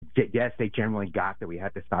yes, they generally got that we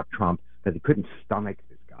had to stop Trump, but they couldn't stomach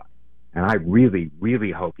this guy. And I really,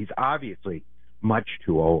 really hope he's obviously much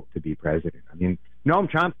too old to be president. I mean,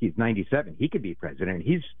 Noam Chomsky is 97. He could be president.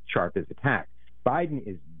 He's sharp as a tack. Biden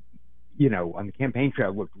is, on the campaign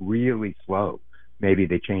trail looked really slow. Maybe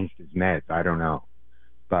they changed his meds. I don't know.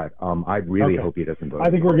 But I really hope he doesn't vote. I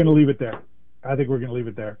think we're going to leave it there.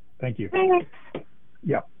 Thank you.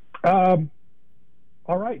 Yeah. All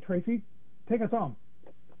right, Tracy, take us home.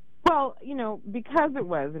 Well, because it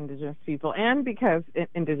was Indigenous People and because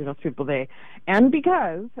Indigenous People Day, and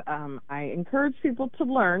because I encourage people to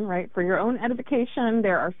learn, right, for your own edification.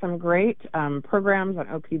 There are some great programs on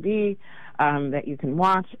OPB that you can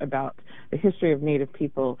watch about the history of Native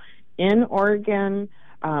people in Oregon.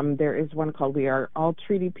 There is one called We Are All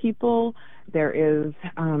Treaty People. There is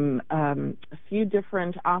a few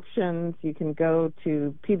different options. You can go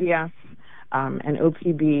to PBS and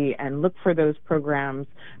OPB and look for those programs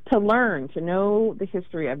to learn, to know the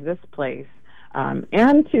history of this place,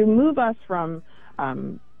 and to move us from,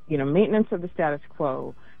 maintenance of the status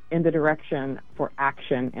quo in the direction for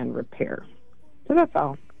action and repair. So that's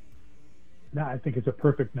all. No, I think it's a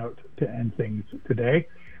perfect note to end things today.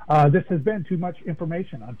 This has been Too Much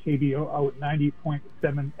Information on KBOO 90.7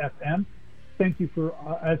 FM. Thank you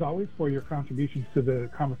as always, for your contributions to the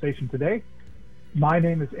conversation today. My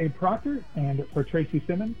name is Abe Proctor, and for Tracy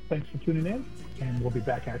Simmons, thanks for tuning in, and we'll be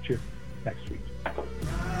back at you next week.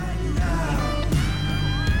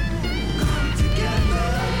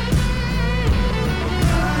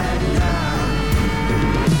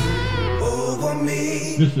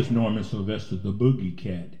 This is Norman Sylvester, the Boogie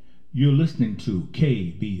Cat. You're listening to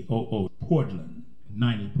KBOO Portland,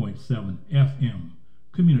 90.7 FM.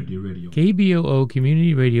 Community Radio. KBOO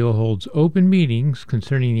Community Radio holds open meetings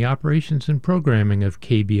concerning the operations and programming of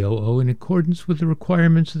KBOO in accordance with the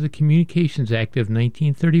requirements of the Communications Act of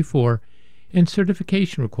 1934 and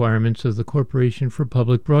certification requirements of the Corporation for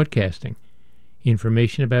Public Broadcasting.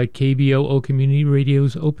 Information about KBOO Community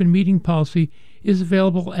Radio's open meeting policy is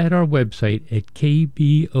available at our website at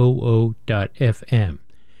kboo.fm.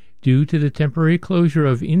 Due to the temporary closure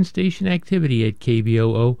of in-station activity at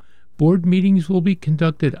KBOO, board meetings will be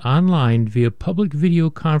conducted online via public video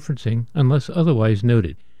conferencing unless otherwise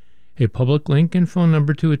noted. A public link and phone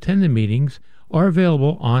number to attend the meetings are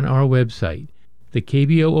available on our website. The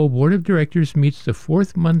KBOO Board of Directors meets the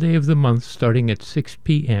fourth Monday of the month starting at 6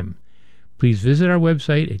 p.m. Please visit our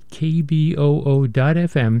website at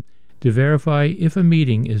kboo.fm to verify if a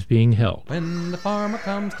meeting is being held. When the farmer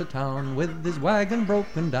comes to town with his wagon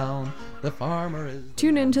broken down, the farmer is...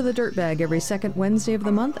 Tune in to The Dirtbag every second Wednesday of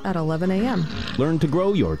the month at 11 a.m. Learn to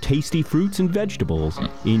grow your tasty fruits and vegetables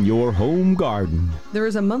in your home garden. There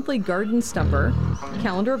is a monthly garden stumper,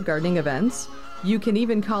 calendar of gardening events. You can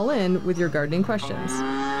even call in with your gardening questions.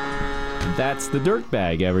 That's The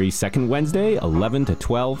Dirtbag every second Wednesday, 11 to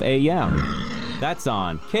 12 a.m. That's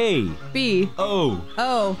on KBOO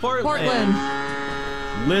Portland.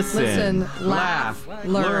 Listen, laugh,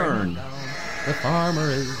 learn. The farmer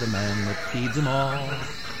is the man that feeds them all.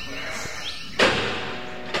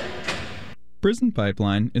 Prison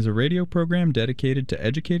Pipeline is a radio program dedicated to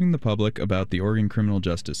educating the public about the Oregon criminal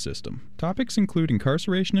justice system. Topics include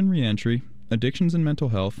incarceration and reentry, addictions and mental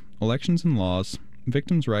health, elections and laws,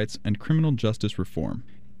 victims' rights, and criminal justice reform.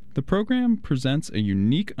 The program presents a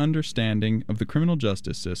unique understanding of the criminal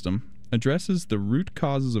justice system, addresses the root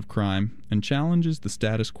causes of crime, and challenges the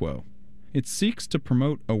status quo. It seeks to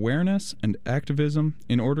promote awareness and activism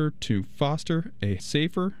in order to foster a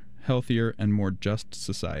safer, healthier, and more just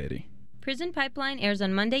society. Prison Pipeline airs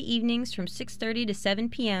on Monday evenings from 6:30 to 7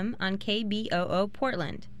 p.m. on KBOO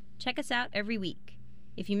Portland. Check us out every week.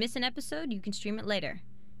 If you miss an episode, you can stream it later.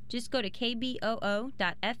 Just go to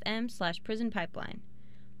kboo.fm/prisonpipeline.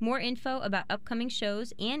 More info about upcoming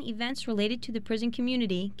shows and events related to the prison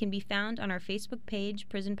community can be found on our Facebook page,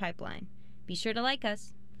 Prison Pipeline. Be sure to like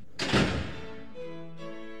us.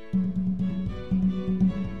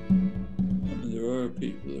 There are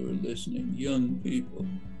people who are listening, young people,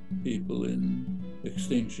 people in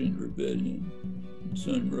Extinction Rebellion,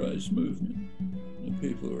 Sunrise Movement, and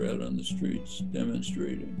people who are out on the streets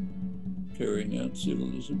demonstrating, carrying out civil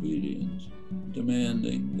disobedience,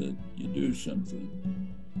 demanding that you do something,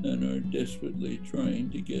 and are desperately trying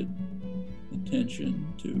to get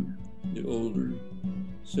attention to the older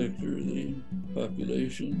sector of the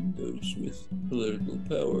population, those with political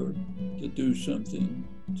power, to do something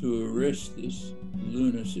to arrest this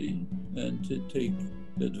lunacy and to take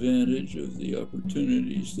advantage of the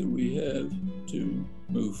opportunities that we have to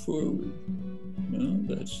move forward. Well,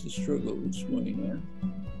 that's the struggle that's going on.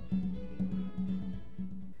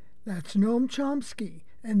 That's Noam Chomsky,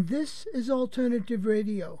 and this is Alternative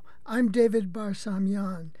Radio. I'm David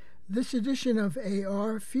Barsamyan. This edition of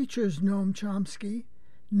AR features Noam Chomsky,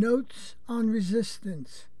 Notes on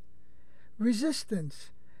Resistance.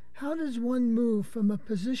 Resistance. How does one move from a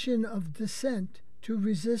position of dissent to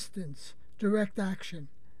resistance, direct action?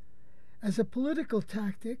 As a political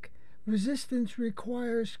tactic, resistance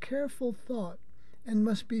requires careful thought and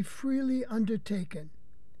must be freely undertaken.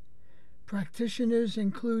 Practitioners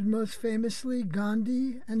include most famously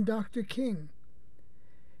Gandhi and Dr. King.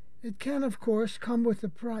 It can, of course, come with a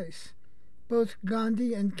price. Both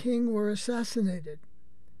Gandhi and King were assassinated.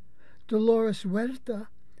 Dolores Huerta,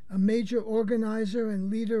 a major organizer and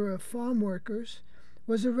leader of farm workers,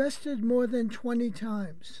 was arrested more than 20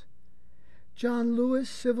 times. John Lewis,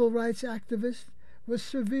 civil rights activist, was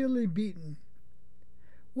severely beaten.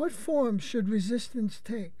 What form should resistance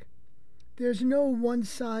take? There's no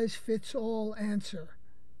one-size-fits-all answer.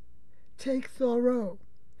 Take Thoreau.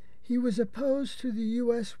 He was opposed to the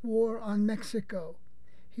U.S. war on Mexico.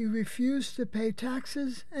 He refused to pay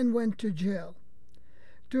taxes and went to jail.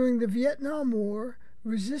 During the Vietnam War,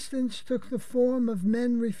 resistance took the form of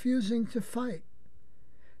men refusing to fight.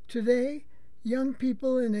 Today, young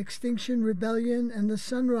people in Extinction Rebellion and the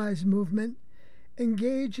Sunrise Movement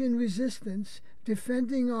engage in resistance,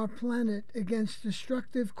 defending our planet against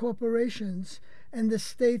destructive corporations and the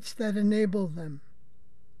states that enable them.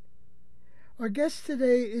 Our guest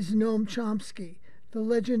today is Noam Chomsky, the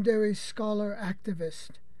legendary scholar activist.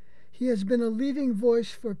 He has been a leading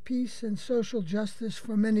voice for peace and social justice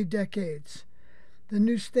for many decades. The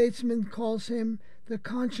New Statesman calls him the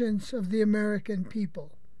conscience of the American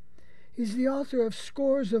people. He's the author of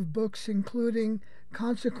scores of books, including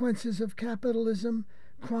Consequences of Capitalism,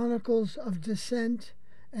 Chronicles of Dissent,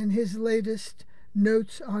 and his latest,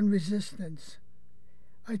 Notes on Resistance.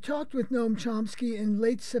 I talked with Noam Chomsky in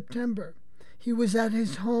late September. He was at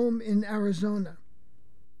his home in Arizona.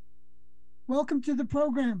 Welcome to the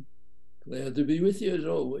program. Glad to be with you as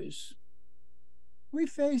always. We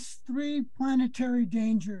face three planetary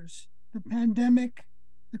dangers: the pandemic,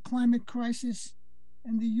 the climate crisis,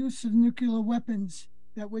 and the use of nuclear weapons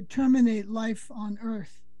that would terminate life on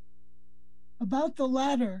Earth. About the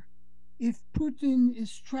latter, if Putin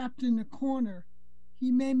is trapped in a corner,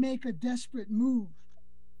 he may make a desperate move,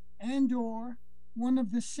 and/or one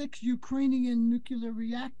of the 6 Ukrainian nuclear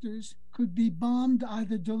reactors could be bombed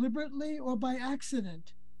either deliberately or by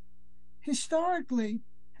accident. Historically,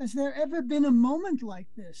 has there ever been a moment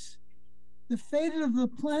like this? The fate of the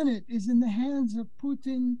planet is in the hands of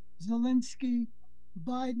Putin, Zelensky,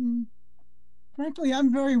 Biden. Frankly,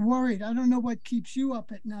 I'm very worried. I don't know what keeps you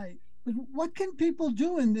up at night. But what can people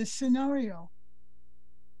do in this scenario?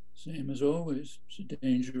 Same as always. It's a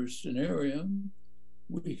dangerous scenario.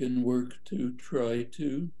 We can work to try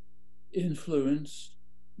to influence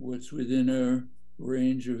what's within our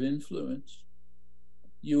range of influence.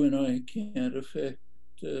 You and I can't affect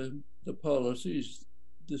the policies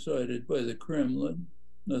decided by the Kremlin.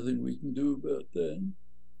 Nothing we can do about that.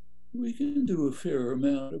 We can do a fair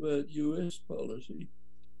amount about U.S. policy.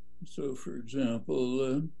 So, for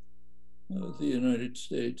example, the United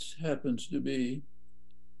States happens to be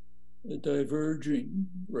diverging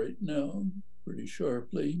right now pretty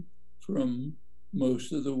sharply from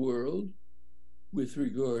most of the world with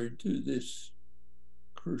regard to this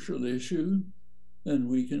crucial issue, and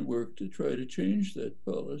we can work to try to change that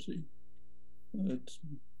policy. It's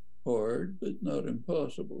hard, but not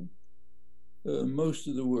impossible. Most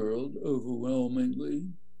of the world overwhelmingly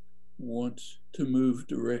wants to move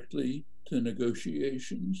directly to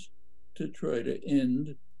negotiations to try to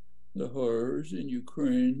end the horrors in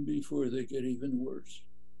Ukraine before they get even worse.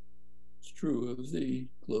 It's true of the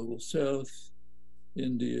global south,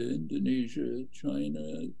 India, Indonesia,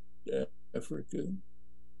 China, Africa.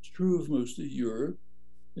 It's true of most of Europe.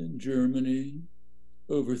 In Germany,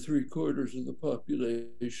 over 3/4 of the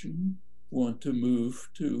population want to move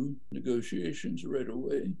to negotiations right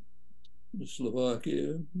away.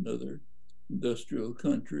 Slovakia, another industrial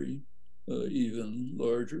country, even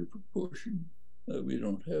larger proportion. We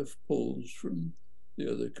don't have polls from the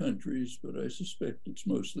other countries, but I suspect it's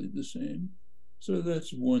mostly the same. So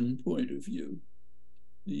that's one point of view.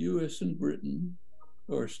 The US and Britain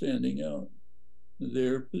are standing out.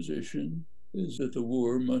 Their position is that the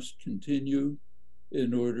war must continue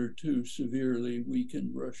in order to severely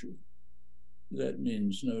weaken Russia. That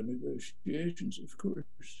means no negotiations, of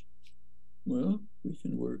course. Well, we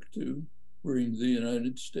can work to bring the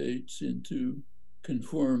United States into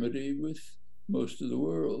conformity with most of the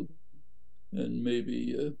world and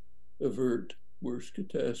maybe avert worse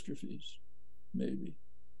catastrophes, maybe.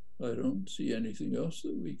 I don't see anything else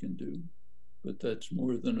that we can do. but that's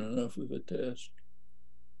more than enough of a task.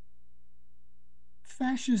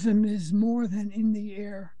 Fascism is more than in the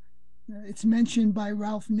air. It's mentioned by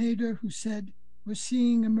Ralph Nader, who said, "We're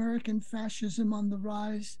seeing American fascism on the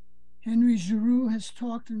rise." Henry Giroux has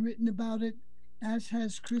talked and written about it, as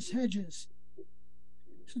has Chris Hedges.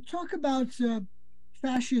 So talk about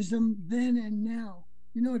fascism then and now.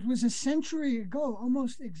 You know, it was a century ago,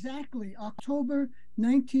 almost exactly, October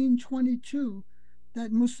 1922,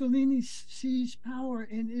 that Mussolini seized power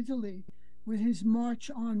in Italy with his march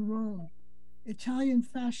on Rome. Italian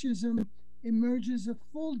fascism emerges a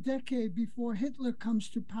full decade before Hitler comes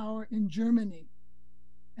to power in Germany.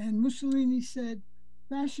 And Mussolini said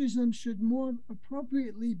fascism should more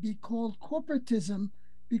appropriately be called corporatism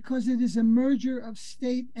because it is a merger of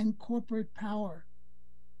state and corporate power.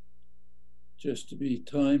 Just to be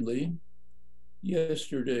timely,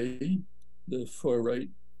 yesterday, the far-right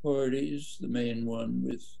parties, the main one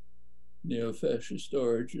with neo-fascist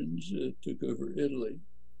origins, took over Italy.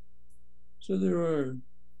 So there are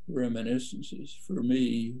reminiscences. For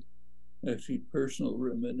me, actually personal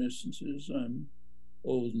reminiscences. I'm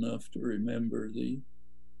old enough to remember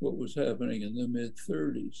what was happening in the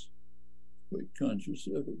mid-30s, quite conscious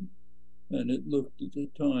of it. And it looked at the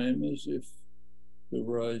time as if the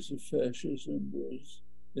rise of fascism was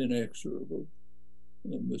inexorable.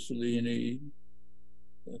 Mussolini,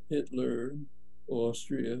 Hitler,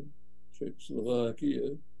 Austria,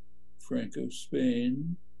 Czechoslovakia,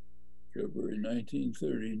 Franco-Spain, February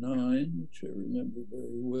 1939, which I remember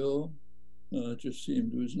very well, just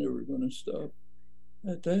seemed it was never going to stop.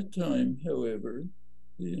 At that time, however,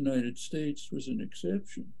 the United States was an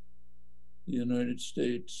exception. The United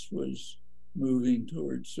States was moving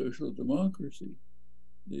towards social democracy.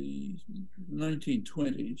 The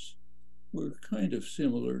 1920s were kind of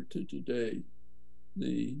similar to today.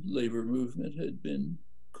 The labor movement had been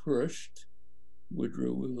crushed.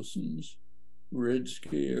 Woodrow Wilson's Red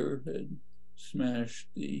Scare had smashed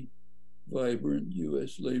the vibrant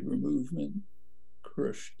US labor movement,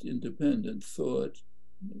 crushed independent thought,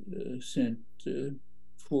 sent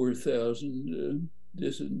 4,000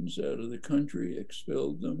 dissidents out of the country,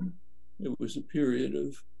 expelled them. It was a period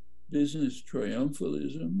of business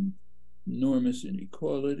triumphalism, enormous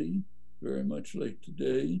inequality, very much like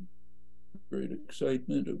today, great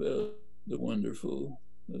excitement about the wonderful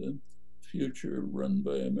future run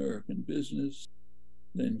by American business.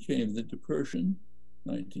 Then came the Depression,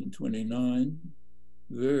 1929,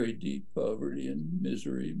 very deep poverty and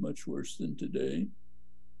misery, much worse than today.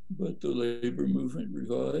 But the labor movement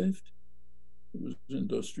revived. It was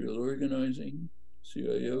industrial organizing,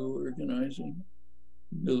 CIO organizing,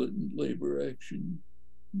 militant labor action,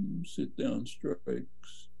 sit-down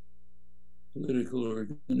strikes. Political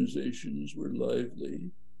organizations were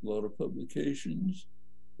lively, a lot of publications.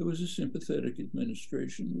 There was a sympathetic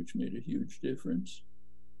administration, which made a huge difference.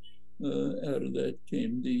 Out of that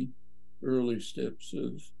came the early steps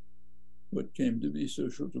of what came to be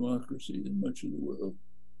social democracy in much of the world,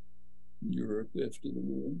 Europe after the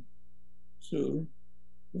war. So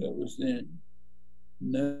that was then.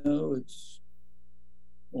 Now it's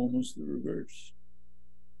almost the reverse.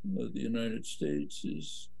 The United States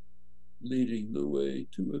is leading the way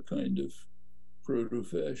to a kind of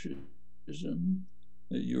proto-fascism.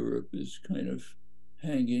 Europe is kind of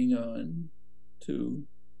hanging on to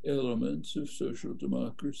elements of social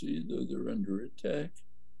democracy, though they're under attack.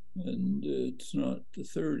 And it's not the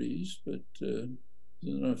 30s, but there's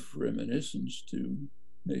enough reminiscence to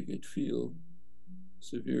make it feel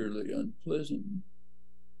severely unpleasant.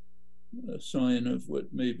 A sign of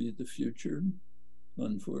what may be the future,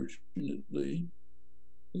 unfortunately,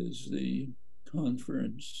 is the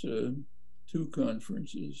conference, two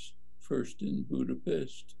conferences, first in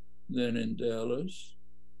Budapest, then in Dallas.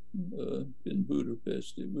 In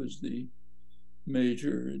Budapest, it was the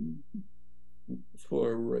major and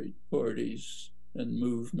far-right parties and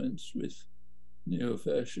movements with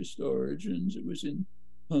neo-fascist origins. It was in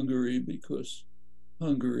Hungary because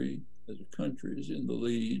Hungary as a country is in the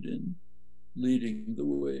lead in leading the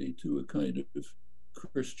way to a kind of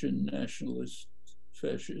Christian nationalist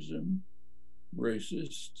fascism,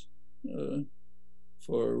 racist,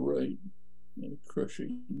 far-right,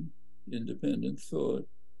 crushing independent thought,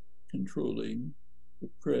 controlling the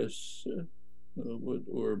press, what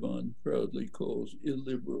Orban proudly calls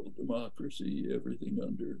illiberal democracy, everything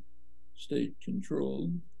under state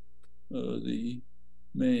control. The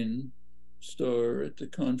main star at the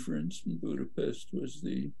conference in Budapest was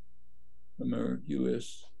the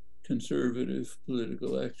U.S. Conservative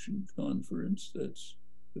Political Action Conference. That's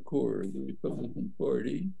the core of the Republican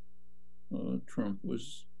Party. Trump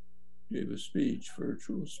was gave a speech,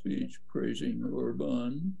 virtual speech, praising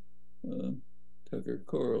Orban. Tucker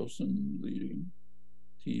Carlson, leading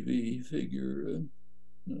TV figure,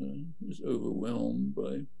 is overwhelmed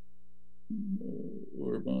by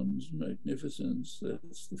Orban's magnificence.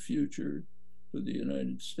 That's the future for the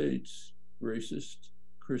United States. Racist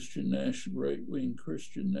right-wing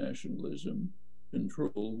Christian nationalism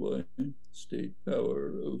controlled by state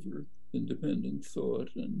power over independent thought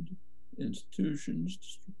and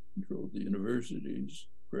institutions, controlled the universities,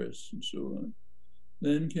 press, and so on.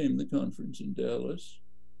 Then came the conference in Dallas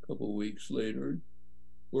a couple of weeks later,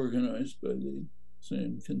 organized by the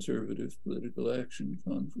same conservative political action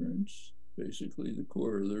conference, basically the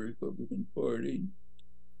core of the Republican Party.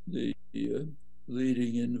 The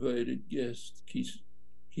leading invited guest,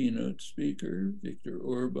 keynote speaker, Viktor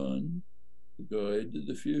Orban, the guide to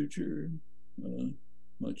the future,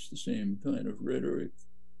 much the same kind of rhetoric.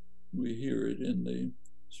 We hear it in the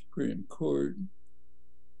Supreme Court,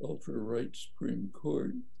 ultra-right Supreme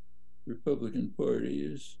Court. Republican Party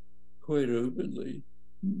is quite openly,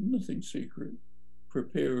 nothing secret,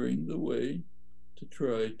 preparing the way to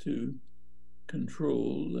try to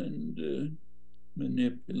control and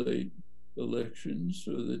manipulate elections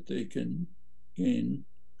so that they can gain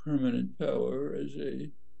permanent power as a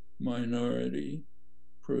minority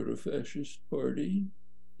proto-fascist party.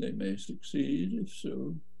 They may succeed. If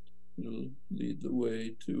so, it'll lead the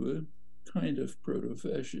way to a kind of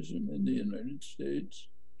proto-fascism in the United States,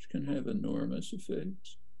 which can have enormous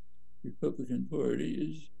effects. The Republican Party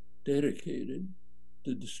is dedicated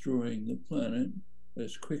to destroying the planet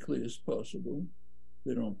as quickly as possible.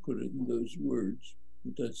 They don't put it in those words,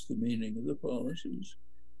 but that's the meaning of the policies.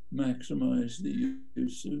 Maximize the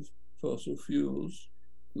use of fossil fuels,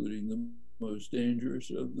 including the most dangerous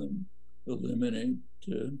of them. Eliminate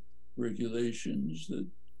regulations that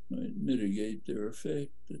might mitigate their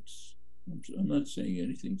effect. I'm not saying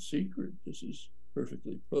anything secret. This is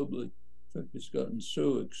perfectly public. In fact, it's gotten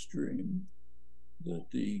so extreme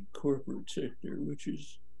that the corporate sector, which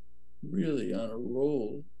is really on a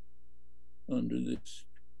roll under this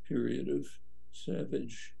period of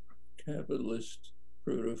savage capitalist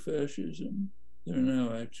proto-fascism, they're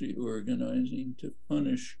now actually organizing to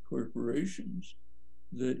punish corporations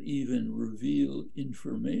that even reveal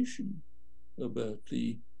information about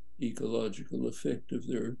the ecological effect of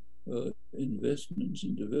their investments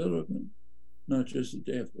in development. Not just that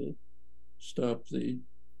they have to stop the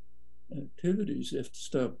activities, they have to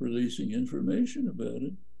stop releasing information about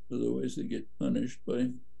it. Otherwise, they get punished by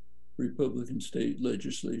Republican state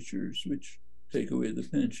legislatures, which take away the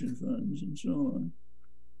pension funds and so on.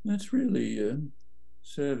 That's really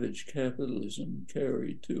savage capitalism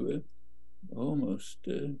carried to a almost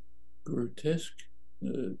grotesque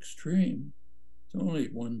extreme. It's only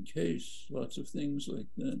one case, lots of things like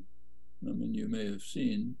that. I mean, you may have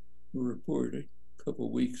seen a report a couple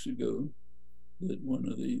of weeks ago that one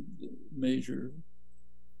of the major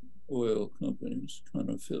oil companies,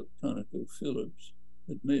 ConocoPhillips,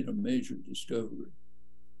 had made a major discovery.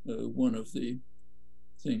 One of the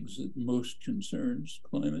things that most concerns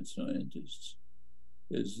climate scientists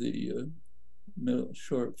is the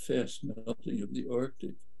fast melting of the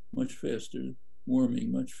Arctic, much faster,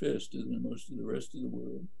 warming much faster than most of the rest of the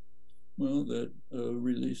world. Well, that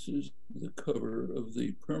releases the cover of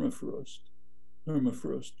the permafrost.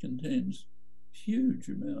 Permafrost contains huge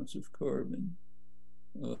amounts of carbon,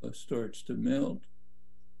 starts to melt.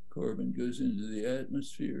 Carbon goes into the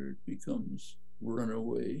atmosphere, it becomes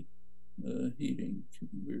runaway heating.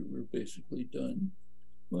 We're basically done.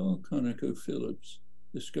 Well, ConocoPhillips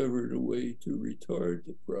discovered a way to retard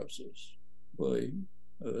the process by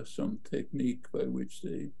some technique by which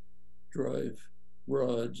they drive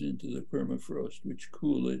rods into the permafrost, which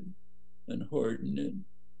cool it and harden it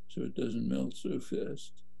so it doesn't melt so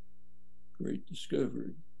fast. Great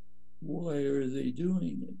discovery. Why are they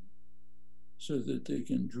doing it? So that they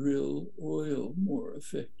can drill oil more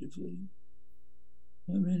effectively.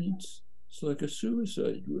 I mean, it's like a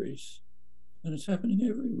suicide race, and it's happening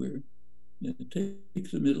everywhere.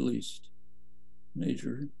 Take the Middle East,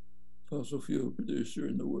 major fossil fuel producer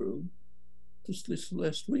in the world. Just this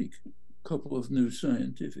last week, a couple of new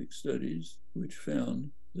scientific studies which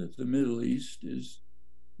found that the Middle East is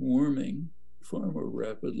warming far more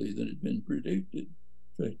rapidly than had been predicted.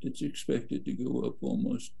 In fact, it's expected to go up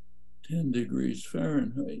almost 10 degrees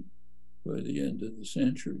Fahrenheit by the end of the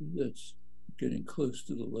century. That's getting close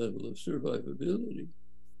to the level of survivability.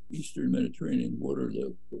 Eastern Mediterranean water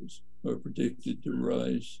levels are predicted to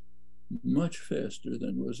rise much faster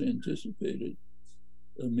than was anticipated,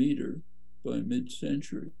 a meter by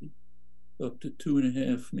mid-century, up to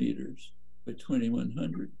 2.5 meters by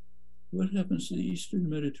 2100. What happens to the Eastern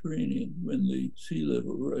Mediterranean when the sea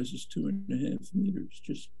level rises 2.5 meters?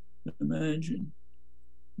 Just imagine.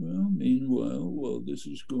 Well, meanwhile, while this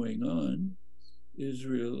is going on,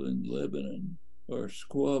 Israel and Lebanon are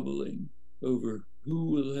squabbling over who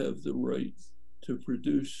will have the right to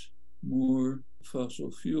produce more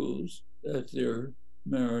fossil fuels at their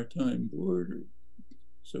maritime border.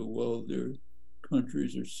 So while their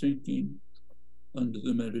countries are sinking under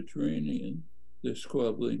the Mediterranean, they're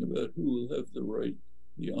squabbling about who will have the right,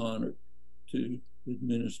 the honor to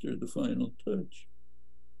administer the final touch.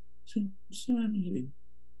 It's insanity.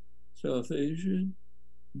 South Asia,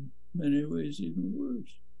 in many ways, even worse.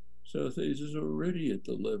 South Asia is already at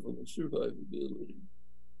the level of survivability.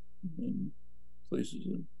 In places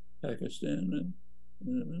in Pakistan,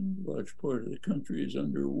 a large part of the country is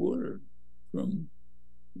underwater from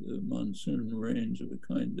the monsoon rains of a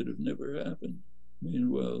kind that have never happened.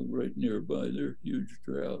 Meanwhile, right nearby, there are huge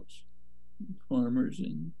droughts. Farmers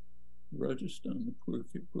in Rajasthan,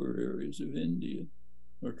 the poor areas of India,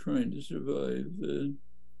 are trying to survive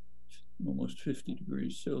almost 50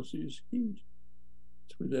 degrees Celsius heat.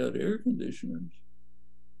 It's without air conditioners.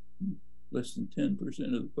 Less than 10%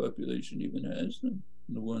 of the population even has them.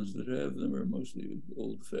 And the ones that have them are mostly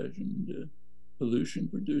old-fashioned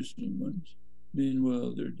pollution-producing ones.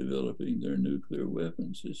 Meanwhile, they're developing their nuclear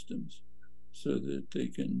weapon systems so that they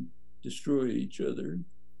can destroy each other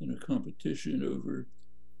in a competition over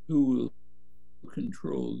who will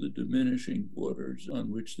control the diminishing waters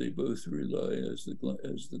on which they both rely as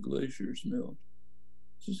the glaciers melt.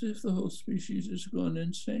 It's as if the whole species has gone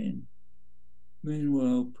insane.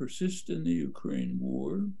 Meanwhile, persist in the Ukraine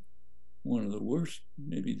war. One of the worst,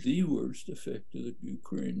 maybe the worst effect of the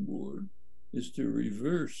Ukraine war is to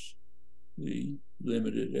reverse the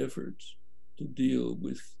limited efforts to deal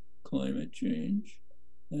with climate change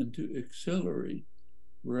and to accelerate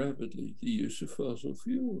rapidly the use of fossil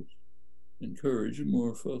fuels, encourage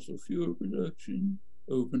more fossil fuel production,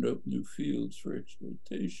 open up new fields for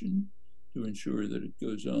exploitation to ensure that it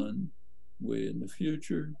goes on way in the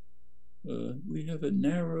future. We have a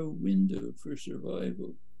narrow window for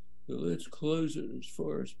survival, so let's close it as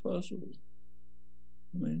far as possible.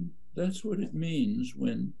 I mean, that's what it means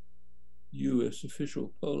when U.S.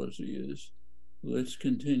 official policy is, let's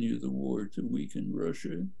continue the war to weaken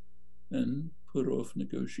Russia and put off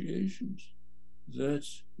negotiations.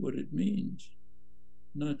 That's what it means,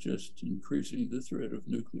 not just increasing the threat of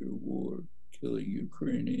nuclear war, killing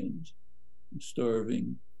Ukrainians, and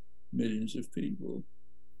starving millions of people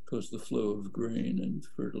because the flow of grain and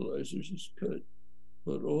fertilizers is cut,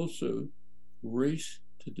 but also race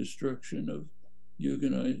to destruction of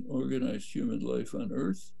organized human life on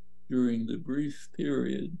Earth during the brief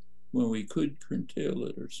period when we could curtail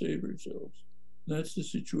it or save ourselves. That's the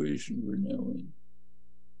situation we're now in.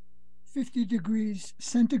 50 degrees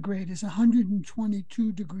centigrade is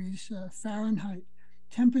 122 degrees Fahrenheit.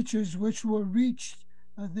 Temperatures which were reached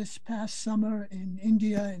this past summer in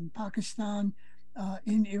India, in Pakistan,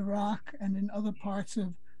 in Iraq, and in other parts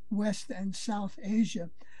of West and South Asia.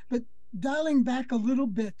 But dialing back a little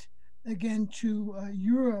bit again to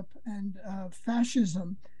Europe and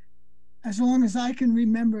fascism, as long as I can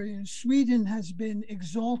remember, Sweden has been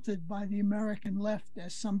exalted by the American left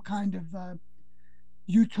as some kind of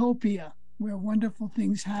utopia where wonderful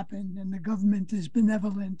things happen and the government is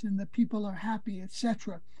benevolent and the people are happy,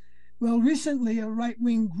 etc. Well, recently a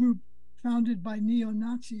right-wing group founded by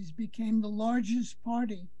neo-Nazis became the largest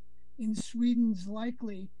party in Sweden's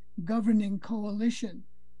likely governing coalition.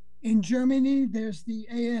 In Germany, there's the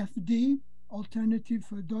AfD, Alternative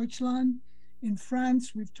for Deutschland. In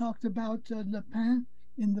France, we've talked about Le Pen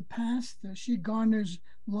in the past. She garners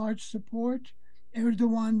large support.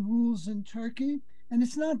 Erdogan rules in Turkey. And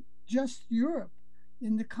it's not just Europe.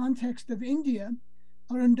 In the context of India,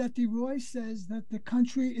 Arundhati Roy says that the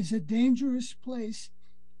country is a dangerous place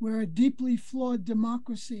where a deeply flawed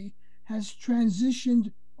democracy has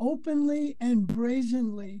transitioned openly and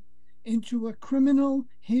brazenly into a criminal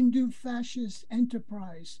Hindu fascist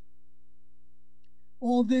enterprise.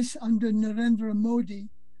 All this under Narendra Modi,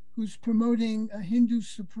 who's promoting a Hindu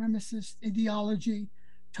supremacist ideology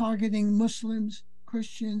targeting Muslims,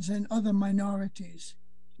 Christians, and other minorities.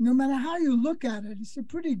 No matter how you look at it, it's a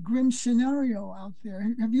pretty grim scenario out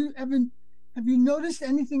there. Have you noticed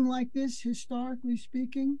anything like this, historically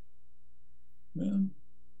speaking? Well,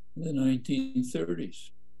 the 1930s.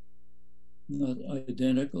 Not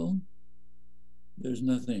identical. There's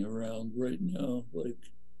nothing around right now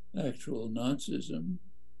like actual Nazism,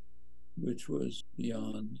 which was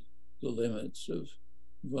beyond the limits of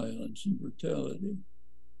violence and brutality.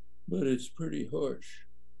 But it's pretty harsh,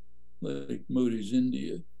 like Modi's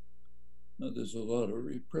India. There's a lot of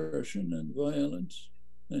repression and violence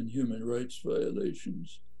and human rights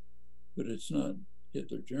violations, but it's not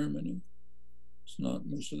Hitler Germany. It's not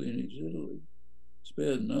Mussolini's Italy. It's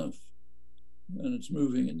bad enough, and it's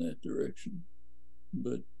moving in that direction,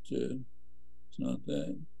 but it's not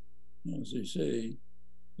that. As they say,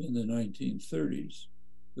 in the 1930s,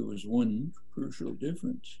 there was one crucial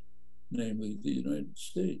difference, namely the United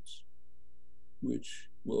States, which,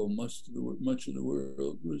 well, much of the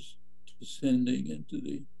world was descending into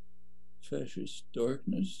the fascist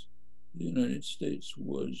darkness. The United States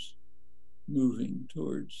was moving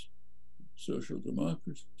towards social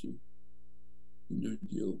democracy. The New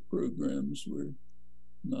Deal programs were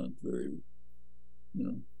not very,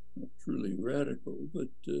 not truly radical, but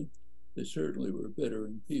they certainly were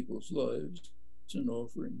bettering people's lives and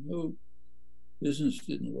offering hope. Business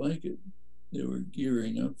didn't like it. They were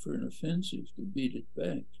gearing up for an offensive to beat it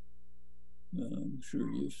back. I'm sure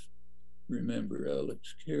you remember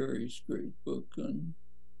Alex Carey's great book on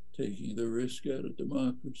taking the risk out of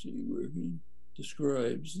democracy, where he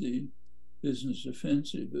describes the business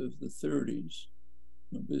offensive of the 30s.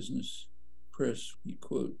 The business press, he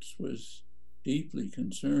quotes, was deeply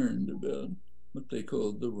concerned about what they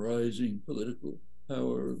called the rising political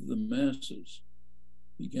power of the masses.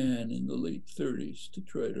 Began in the late 30s to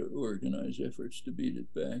try to organize efforts to beat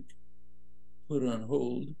it back, put on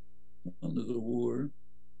hold under the war,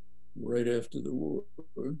 right after the war,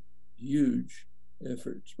 huge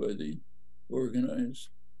efforts by the organized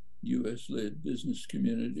US-led business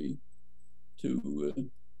community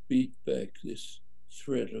to beat back this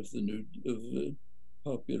threat of the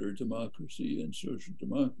popular democracy and social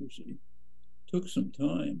democracy. Took some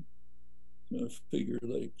time. A figure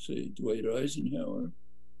like, say, Dwight Eisenhower,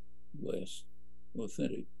 last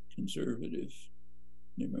authentic conservative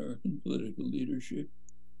in American political leadership,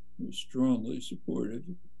 was strongly supportive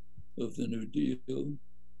of the New Deal, of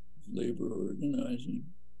labor organizing.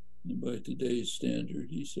 And by today's standard,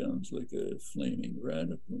 he sounds like a flaming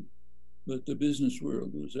radical. But the business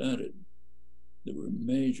world was at it. There were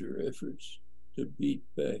major efforts to beat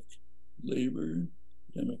back labor,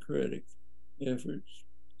 democratic efforts,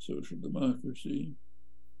 social democracy.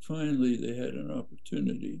 Finally, they had an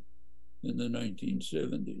opportunity in the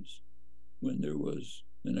 1970s when there was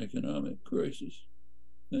an economic crisis,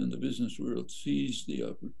 and the business world seized the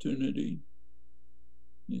opportunity.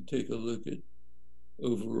 You take a look at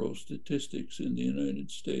overall statistics in the United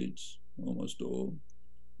States, almost all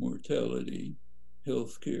mortality,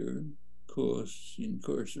 healthcare, costs,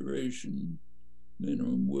 incarceration,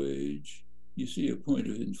 minimum wage. You see a point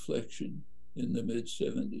of inflection in the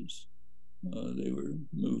mid-70s. They were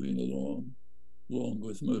moving along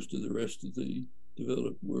with most of the rest of the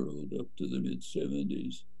developed world up to the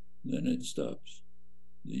mid-70s. Then it stops.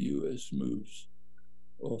 The US moves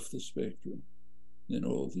off the spectrum in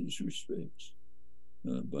all these respects.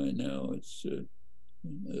 By now, it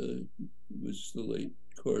was the late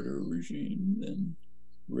Carter regime. Then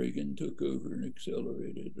Reagan took over and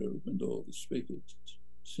accelerated, opened all the spigots.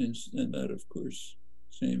 Since then, that, of course,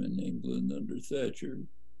 same in England under Thatcher,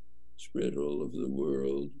 spread all over the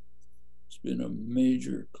world. It's been a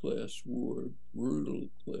major class war, brutal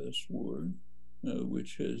class war,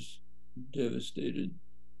 which has devastated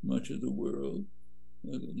much of the world,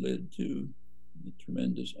 led to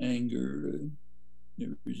tremendous anger,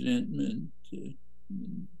 resentment,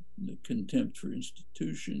 the contempt for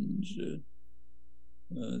institutions.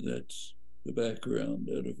 That's the background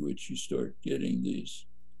out of which you start getting these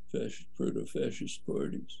proto-fascist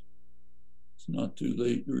parties. It's not too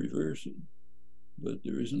late to reverse it, but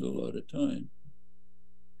there isn't a lot of time.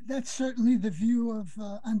 That's certainly the view of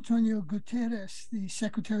Antonio Guterres, the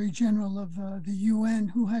Secretary General of the UN,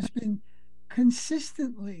 who has been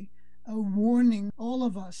consistently warning all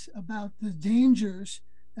of us about the dangers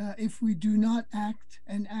if we do not act,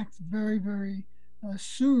 and act very, very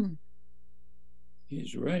soon.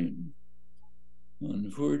 He's right.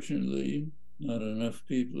 Unfortunately, not enough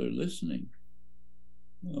people are listening.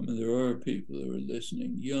 There are people who are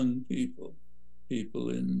listening, young people, people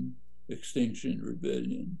in Extinction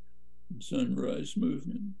Rebellion, Sunrise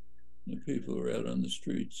Movement. The people who are out on the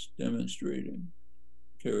streets demonstrating,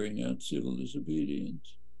 carrying out civil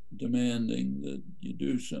disobedience, demanding that you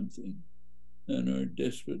do something, and are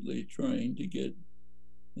desperately trying to get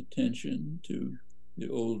attention to the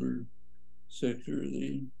older sector of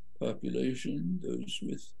the population, those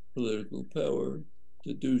with political power,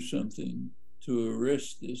 to do something to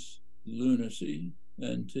arrest this lunacy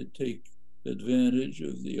and to take advantage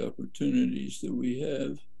of the opportunities that we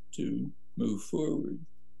have to move forward.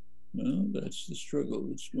 Well, that's the struggle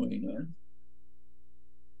that's going on.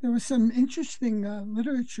 There was some interesting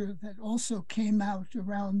literature that also came out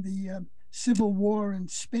around the Civil War in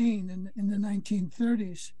Spain in the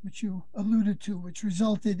 1930s, which you alluded to, which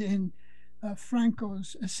resulted in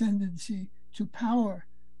Franco's ascendancy to power.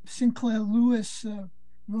 Sinclair Lewis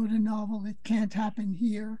wrote a novel, It Can't Happen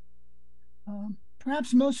Here.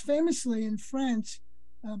 Perhaps most famously in France,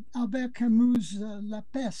 Albert Camus' La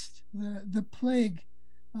Peste, the plague,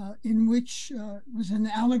 in which was an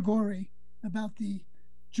allegory about the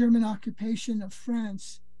German occupation of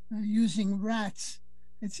France using rats.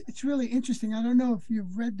 It's really interesting. I don't know if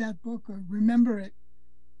you've read that book or remember it,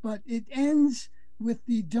 but it ends with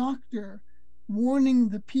the doctor warning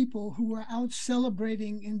the people who were out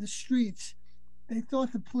celebrating in the streets. They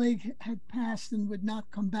thought the plague had passed and would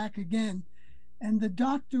not come back again. And the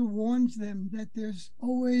doctor warns them that there's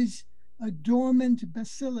always a dormant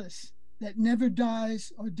bacillus that never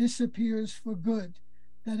dies or disappears for good,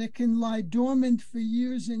 that it can lie dormant for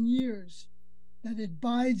years and years, that it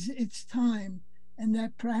bides its time, and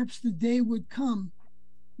that perhaps the day would come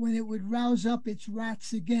when it would rouse up its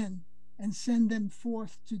rats again and send them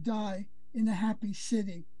forth to die in a happy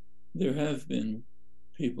city. There have been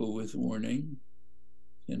people with warning.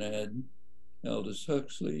 Can add Aldous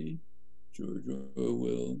Huxley, George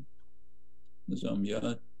Orwell,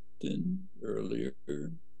 Zamyatin earlier,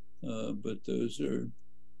 but those are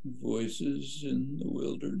voices in the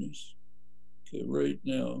wilderness. Okay, right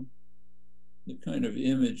now, the kind of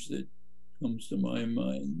image that comes to my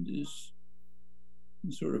mind is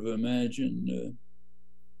sort of imagine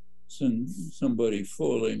somebody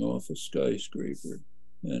falling off a skyscraper,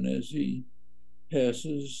 and as he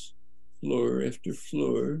passes floor after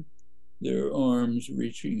floor, their arms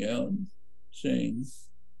reaching out, saying,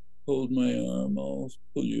 "Hold my arm, I'll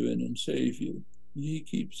pull you in and save you." He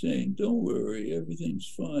keeps saying, "Don't worry, everything's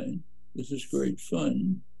fine. This is great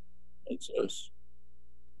fun." That's us.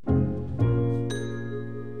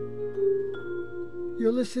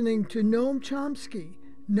 You're listening to Noam Chomsky,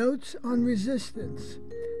 Notes on Resistance.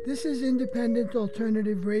 This is Independent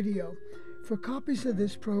Alternative Radio. For copies of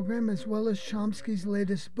this program, as well as Chomsky's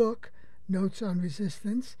latest book, Notes on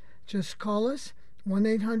Resistance, just call us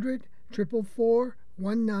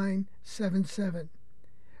 1-800-444-1977.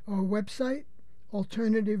 Our website,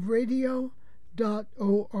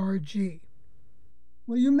 alternativeradio.org.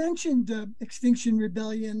 Well, you mentioned Extinction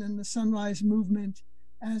Rebellion and the Sunrise Movement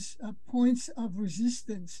as points of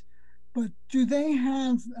resistance, but do they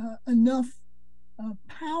have enough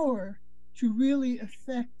power to really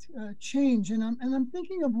affect change? And I'm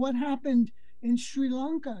thinking of what happened in Sri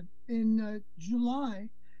Lanka in July,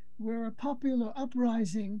 where a popular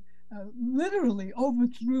uprising literally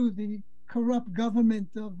overthrew the corrupt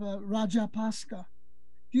government of Rajapaksa.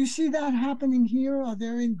 Do you see that happening here? Are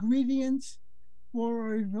there ingredients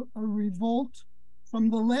for a revolt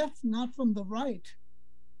from the left, not from the right?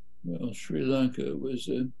 Well, Sri Lanka was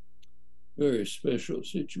a very special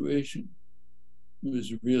situation. It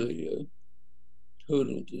was really a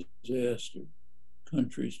total disaster.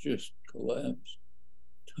 Countries just collapsed.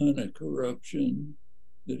 Ton of corruption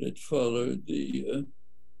that had followed the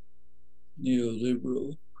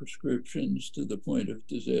neoliberal prescriptions to the point of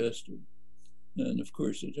disaster. And of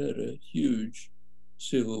course, it had a huge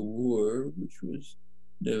civil war, which was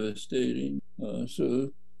devastating.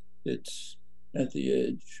 So it's at the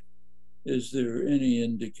edge. Is there any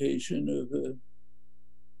indication of a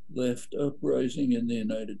left uprising in the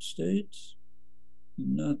United States?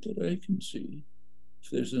 Not that I can see.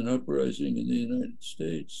 If there's an uprising in the United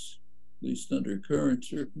States, at least under current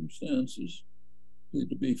circumstances, it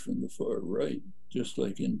would be from the far right, just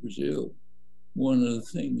like in Brazil. One of the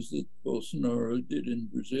things that Bolsonaro did in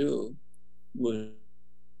Brazil was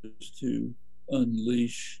to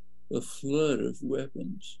unleash a flood of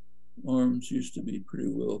weapons. Arms used to be pretty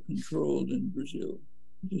well controlled in Brazil.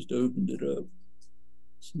 He just opened it up.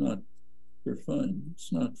 It's not for fun. It's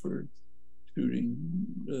not for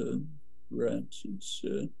shooting rats. It's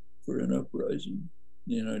for an uprising. In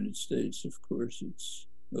the United States, of course, it's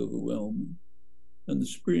overwhelming. And the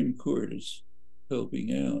Supreme Court is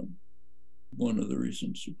helping out. One of the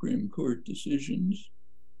recent Supreme Court decisions,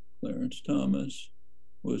 Clarence Thomas,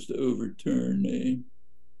 was to overturn a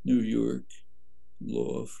New York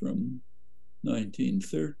law from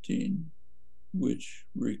 1913, which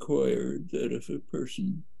required that if a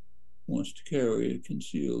person wants to carry a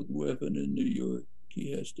concealed weapon in New York,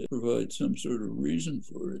 he has to provide some sort of reason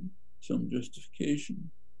for it, some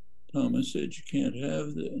justification. Thomas said you can't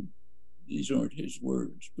have that. These aren't his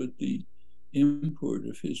words, but the import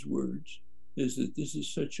of his words is that this is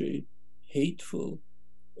such a hateful,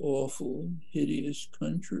 awful, hideous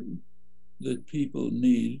country that people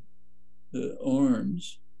need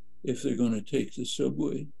arms if they're going to take the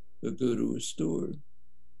subway or go to a store.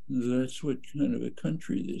 That's what kind of a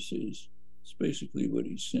country this is. It's basically what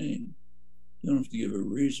he's saying. You don't have to give a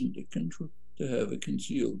reason to have a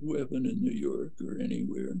concealed weapon in New York or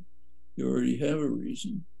anywhere. You already have a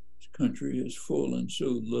reason. This country has fallen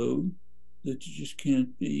so low that you just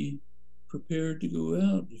can't be prepared to go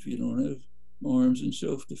out if you don't have arms and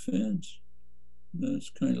self-defense. That's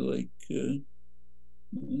kind of like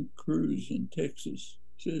Cruz in Texas.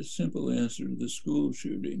 It's a simple answer to the school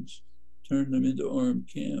shootings. Turn them into armed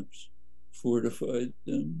camps, fortify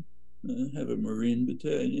them, have a Marine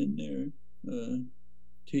battalion there,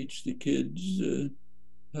 teach the kids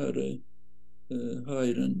how to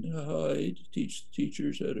hide, teach the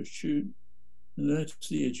teachers how to shoot. And that's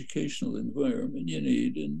the educational environment you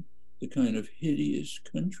need in the kind of hideous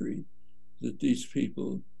country that these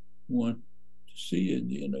people want to see in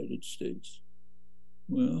the United States.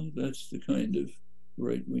 Well, that's the kind of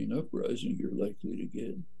right-wing uprising you're likely to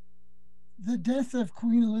get. The death of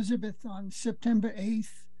Queen Elizabeth on September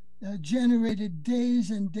 8th generated days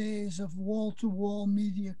and days of wall-to-wall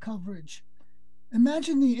media coverage.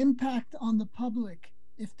 Imagine the impact on the public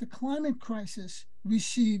if the climate crisis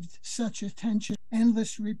received such attention.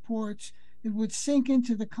 Endless reports, it would sink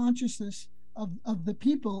into the consciousness of the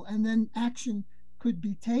people, and then action could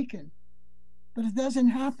be taken. But it doesn't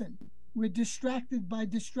happen. We're distracted by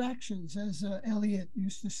distractions, as Eliot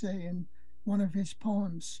used to say in one of his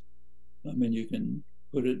poems. I mean, you can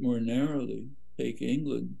put it more narrowly. Take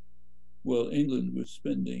England. Well, England was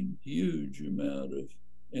spending huge amount of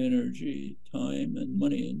energy, time, and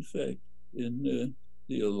money, in fact, in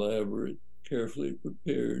the elaborate, carefully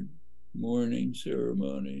prepared mourning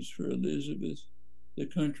ceremonies for Elizabeth. The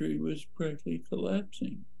country was practically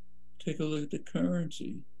collapsing. Take a look at the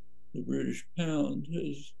currency. The British pound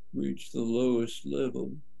has reached the lowest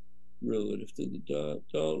level relative to the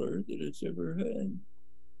dollar that it's ever had.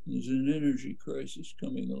 There's an energy crisis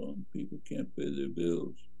coming along. People can't pay their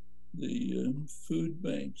bills. The food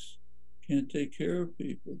banks can't take care of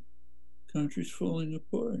people. The country's falling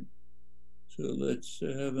apart. So let's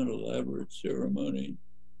have an elaborate ceremony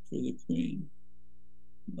for the Queen.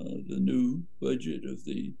 The new budget of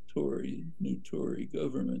the new Tory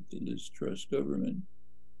government, the Liz Truss government,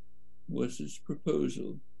 what's its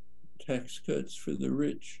proposal? Tax cuts for the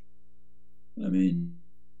rich. I mean,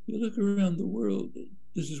 you look around the world,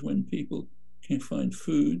 this is when people can't find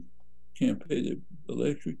food, can't pay their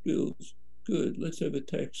electric bills. Good, let's have a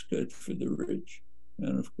tax cut for the rich.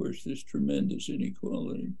 And of course, there's tremendous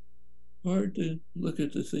inequality. Hard to look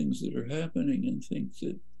at the things that are happening and think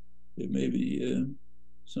that it may be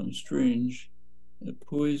some strange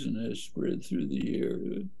poison has spread through the air,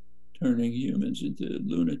 turning humans into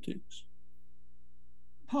lunatics.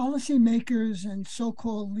 Policymakers and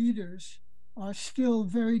so-called leaders are still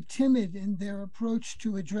very timid in their approach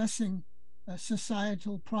to addressing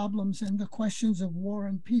societal problems and the questions of war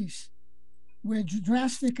and peace. Where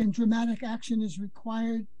drastic and dramatic action is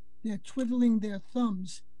required, they're twiddling their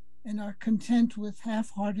thumbs and are content with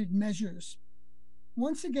half-hearted measures.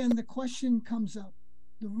 Once again, the question comes up.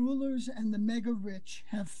 The rulers and the mega-rich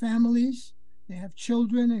have families, they have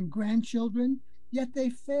children and grandchildren, yet they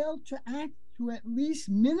fail to act to at least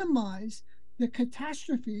minimize the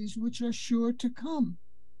catastrophes which are sure to come.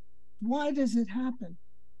 Why does it happen?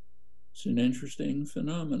 It's an interesting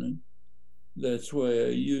phenomenon. That's why I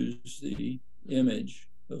use the image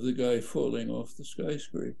of the guy falling off the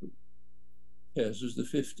skyscraper. Passes the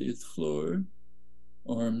 50th floor,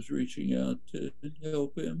 arms reaching out to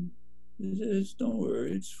help him. He says, don't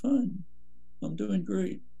worry, it's fun. I'm doing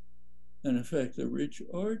great. And in fact, the rich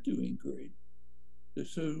are doing great. They're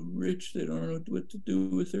so rich, they don't know what to do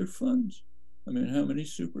with their funds. I mean, how many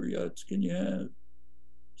super yachts can you have?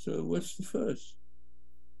 So what's the fuss?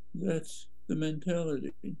 That's the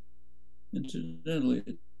mentality. Incidentally,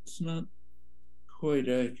 it's not quite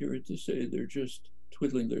accurate to say they're just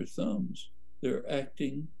twiddling their thumbs. They're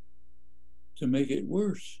acting to make it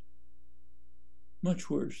worse,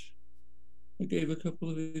 much worse. I gave a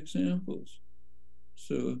couple of examples.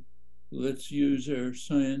 So let's use our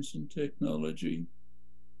science and technology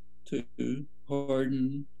to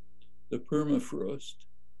harden the permafrost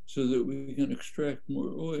so that we can extract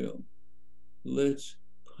more oil. Let's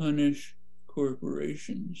punish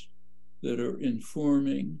corporations that are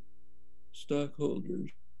informing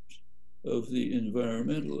stockholders of the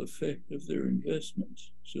environmental effect of their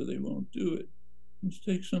investments so they won't do it. Let's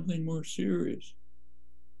take something more serious.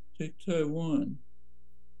 Take Taiwan.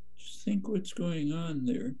 Just think what's going on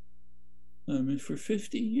there. I mean, for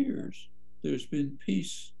 50 years, there's been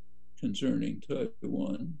peace concerning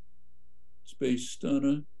Taiwan. It's based on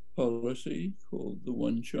a policy called the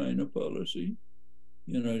One China policy.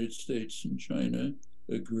 The United States and China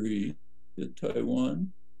agree that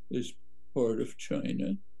Taiwan is part of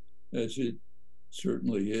China, as it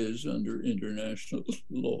certainly is under international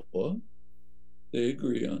law. They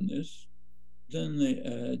agree on this. Then they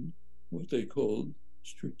add what they called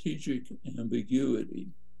strategic ambiguity,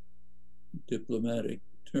 a diplomatic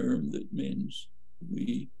term that means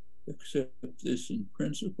we accept this in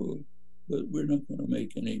principle, but we're not going to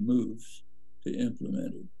make any moves to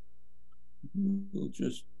implement it. We'll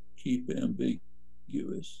just keep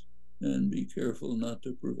ambiguous and be careful not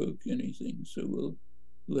to provoke anything. So we'll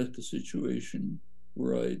let the situation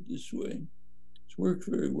ride this way. It's worked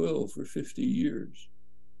very well for 50 years.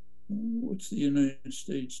 What's the United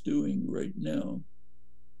States doing right now?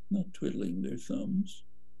 Not twiddling their thumbs.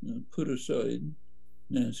 Put aside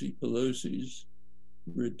Nancy Pelosi's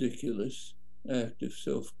ridiculous act of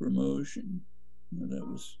self-promotion. That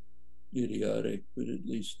was idiotic, but at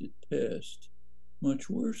least it passed. Much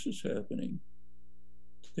worse is happening.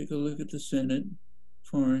 Take a look at the Senate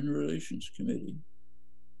Foreign Relations Committee.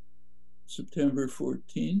 September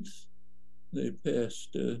 14th, they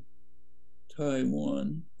passed a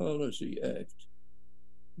Taiwan Policy Act,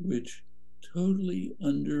 which totally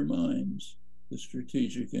undermines the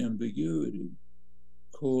strategic ambiguity,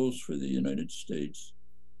 calls for the United States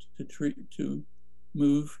to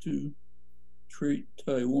move to treat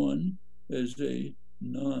Taiwan as a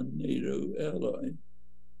non-NATO ally,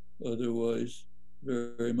 otherwise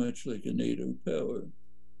very much like a NATO power.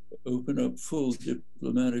 Open up full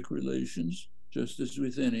diplomatic relations, just as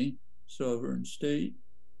with any sovereign state,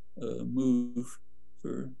 move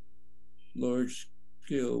for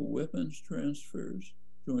large-scale weapons transfers,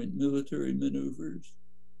 joint military maneuvers,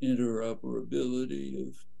 interoperability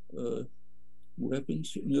of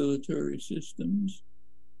weapons, military systems,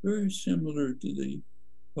 very similar to the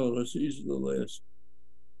policies of the last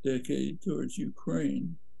decade towards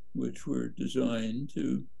Ukraine, which were designed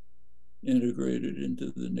to integrate it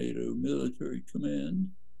into the NATO military command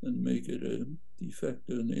and make it a de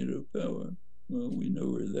facto NATO power. Well, we know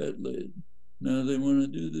where that led. Now they want to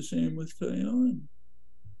do the same with Taiwan.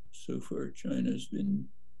 So far, China's been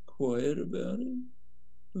quiet about it,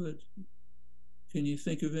 but can you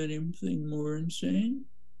think of anything more insane?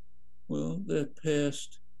 Well, that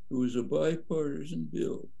passed. It was a bipartisan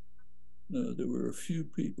bill. There were a few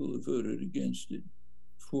people who voted against it.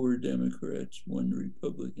 4 Democrats, 1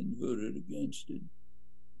 Republican voted against it.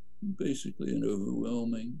 Basically an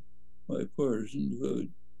overwhelming bipartisan vote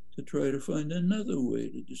to try to find another way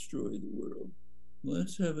to destroy the world.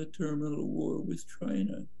 Let's have a terminal war with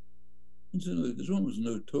China. Incidentally, there's almost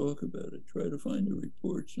no talk about it. Try to find a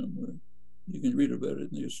report somewhere. You can read about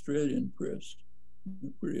it in the Australian press.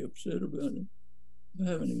 They're pretty upset about it. I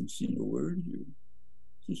haven't even seen a word here.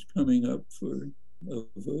 It's just coming up for a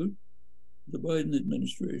vote. The Biden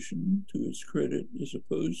administration, to its credit, is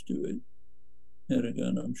opposed to it.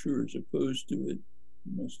 Pentagon, I'm sure, is opposed to it.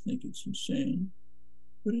 You must think it's insane.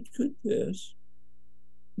 But it could pass.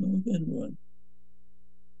 Well, then what?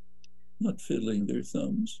 Not fiddling their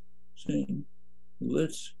thumbs, saying,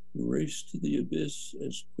 let's race to the abyss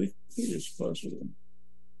as quickly as possible.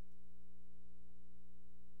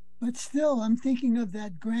 But still, I'm thinking of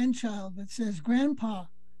that grandchild that says, Grandpa,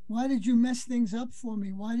 why did you mess things up for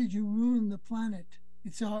me? Why did you ruin the planet?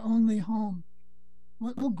 It's our only home.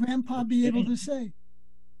 What will Grandpa be able to say?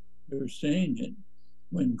 They're saying it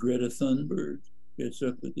when Greta Thunberg gets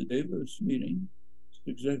up at the Davos meeting. It's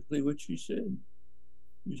exactly what she said.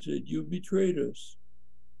 She said, you betrayed us.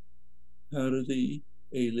 How do the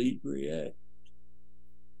elite react?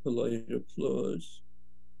 Polite applause.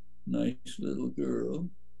 Nice little girl.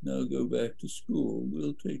 Now go back to school.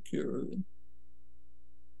 We'll take care of it.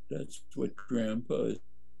 That's what Grandpa is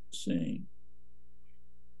saying.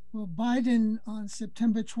 Well, Biden on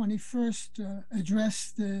September 21st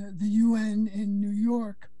addressed the UN in New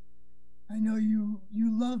York. I know you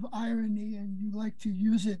love irony and you like to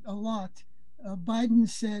use it a lot. Biden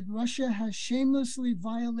said Russia has shamelessly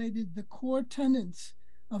violated the core tenets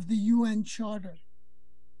of the UN Charter.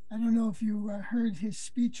 I don't know if you heard his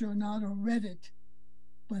speech or not or read it,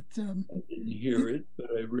 but I didn't hear it, but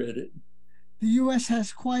I read it. The U.S.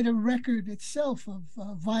 has quite a record itself of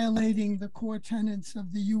violating the core tenets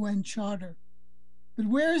of the UN Charter. But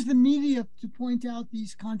where is the media to point out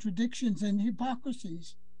these contradictions and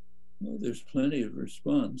hypocrisies? Well, there's plenty of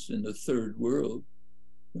response in the third world.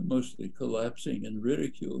 They're mostly collapsing in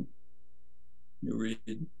ridicule. You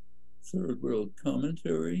read third world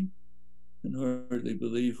commentary and hardly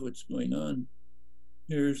believe what's going on.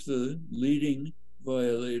 Here's the leading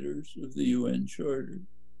violators of the UN Charter.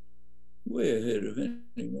 way ahead of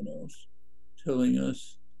anyone else, telling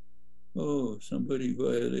us, oh, somebody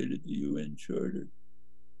violated the UN Charter.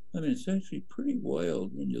 I mean, it's actually pretty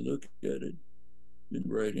wild when you look at it. Been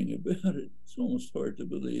writing about it. It's almost hard to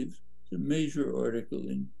believe. It's a major article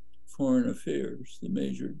in Foreign Affairs, the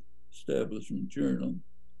major establishment journal,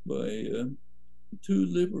 by two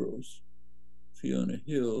liberals, Fiona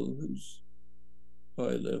Hill, who's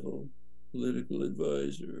high-level political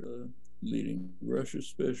advisor, leading Russia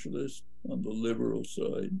specialist on the liberal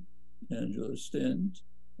side, Angela Stent.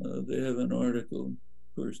 They have an article,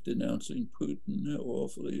 of course, denouncing Putin, how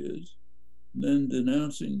awful he is, and then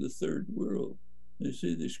denouncing the third world. They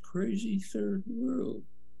say this crazy third world.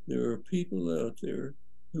 There are people out there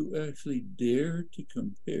who actually dare to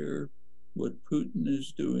compare what Putin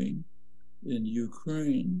is doing in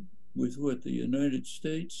Ukraine with what the United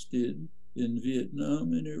States did in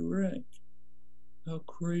Vietnam and Iraq. How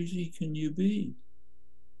crazy can you be?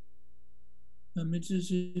 I mean, it's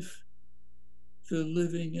as if they're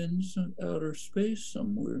living in some outer space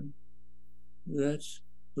somewhere. That's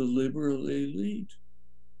the liberal elite.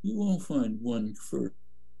 You won't find one word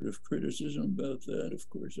of criticism about that. Of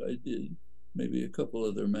course, I did. Maybe a couple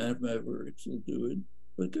other mavericks will do it,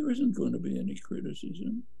 but there isn't going to be any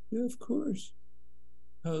criticism. Yeah, of course.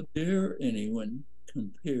 How dare anyone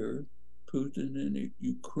compare Putin and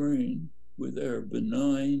Ukraine with our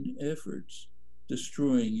benign efforts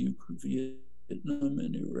destroying Vietnam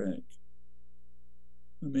and Iraq?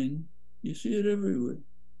 I mean, you see it everywhere.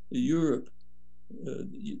 Europe,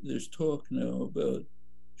 there's talk now about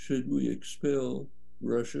should we expel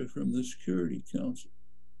Russia from the Security Council?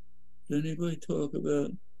 Did anybody talk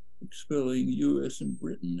about expelling US and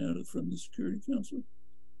Britain from the Security Council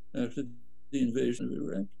after the invasion of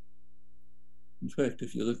Iraq? In fact,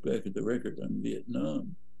 if you look back at the record on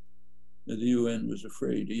Vietnam, the UN was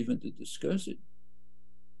afraid even to discuss it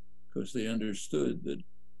because they understood that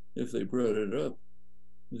if they brought it up,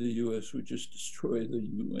 the US would just destroy the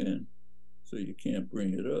UN. So you can't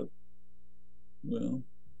bring it up. Well,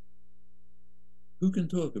 who can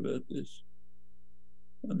talk about this?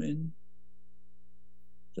 I mean,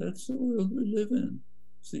 that's the world we live in.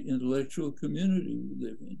 It's the intellectual community we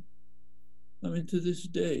live in. I mean, to this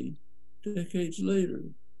day, decades later,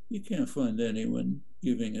 you can't find anyone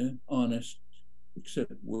giving an honest,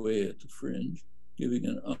 except way at the fringe, giving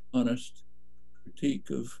an honest critique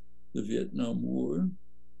of the Vietnam War.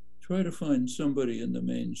 Try to find somebody in the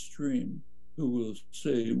mainstream who will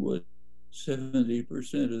say what 70%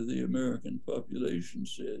 of the American population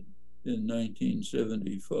said in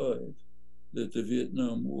 1975, that the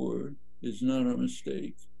Vietnam War is not a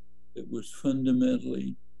mistake. It was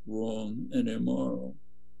fundamentally wrong and immoral.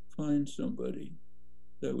 Find somebody.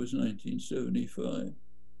 That was 1975.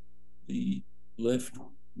 The left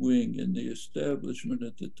wing in the establishment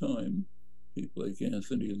at the time, people like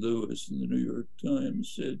Anthony Lewis in the New York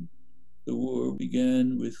Times, said the war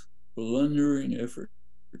began with blundering efforts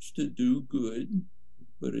to do good,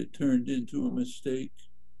 but it turned into a mistake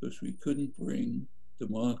because we couldn't bring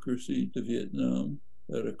democracy to Vietnam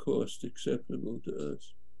at a cost acceptable to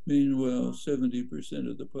us. Meanwhile, 70%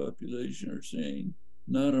 of the population are saying,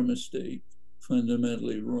 not a mistake,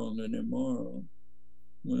 fundamentally wrong and immoral.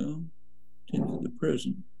 Well, into the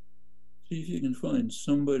present. See if you can find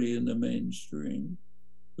somebody in the mainstream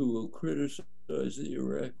who will criticize the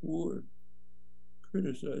Iraq War.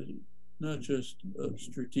 Criticize it, not just a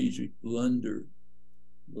strategic blunder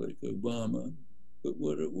like Obama, but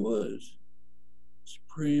what it was.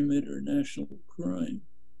 Supreme international crime,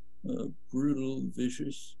 a brutal,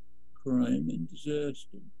 vicious crime and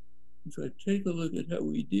disaster. In fact, take a look at how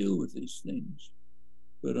we deal with these things.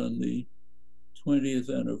 But on the 20th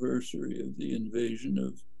anniversary of the invasion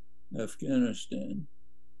of Afghanistan,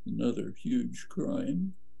 another huge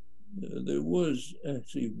crime, there was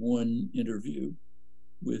actually one interview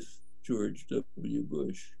with George W.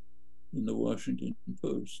 Bush in the Washington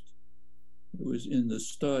Post. It was in the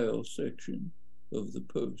style section of the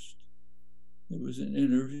Post. It was an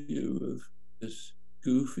interview of this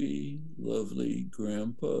goofy, lovely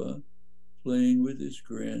grandpa playing with his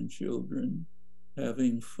grandchildren,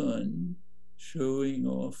 having fun, showing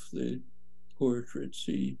off the portraits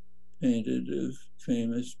he painted of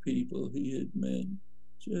famous people he had met.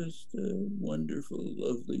 Just a wonderful,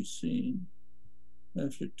 lovely scene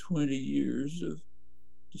after 20 years of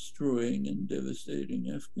destroying and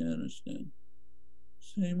devastating Afghanistan.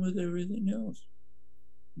 Same with everything else.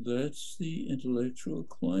 That's the intellectual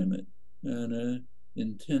climate, and an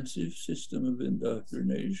intensive system of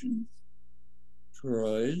indoctrination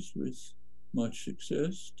tries with much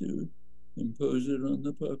success to impose it on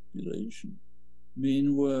the population.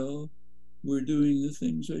 Meanwhile, were doing the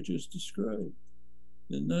things I just described.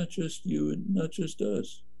 And not just you and not just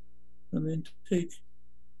us. I mean, take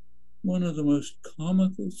one of the most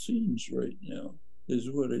comical scenes right now is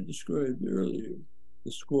what I described earlier,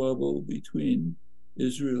 the squabble between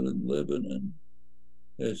Israel and Lebanon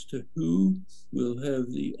as to who will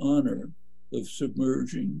have the honor of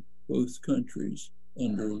submerging both countries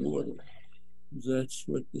underwater. That's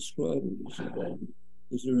what the squabble is about.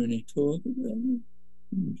 Is there any talk about it?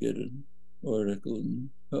 You can get an article in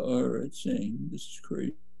Haaretz saying this is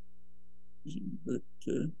crazy, but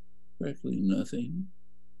practically nothing.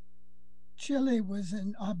 Chile was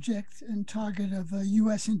an object and target of a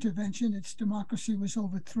U.S. intervention. Its democracy was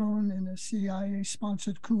overthrown in a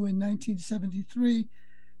CIA-sponsored coup in 1973.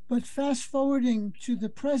 But fast forwarding to the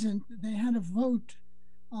present, they had a vote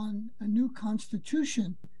on a new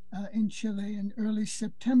constitution in Chile in early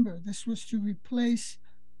September. This was to replace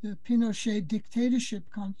the Pinochet dictatorship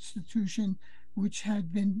constitution, which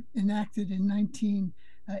had been enacted in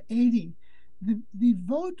 1980. The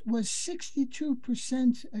vote was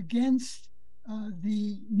 62% against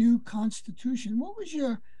the new constitution. What was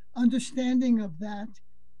your understanding of that?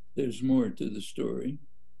 There's more to the story.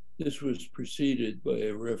 This was preceded by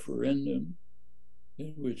a referendum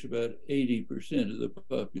in which about 80% of the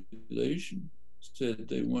population said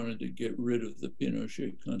they wanted to get rid of the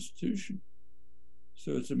Pinochet constitution.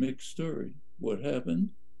 So it's a mixed story. What happened?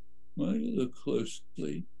 Well, you look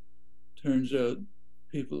closely. Turns out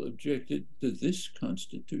people objected to this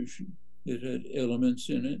constitution. It had elements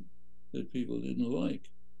in it that people didn't like.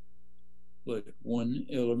 Like one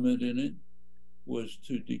element in it was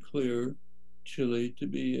to declare Chile to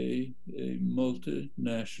be a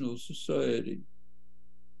multinational society,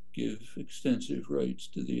 give extensive rights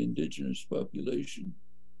to the indigenous population,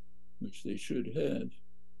 which they should have.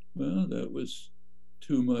 Well, that was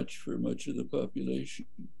too much for much of the population.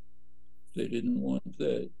 They didn't want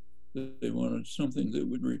that. They wanted something that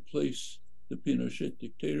would replace the Pinochet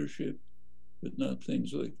dictatorship, but not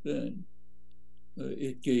things like that.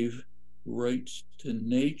 It gave rights to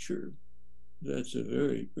nature. That's a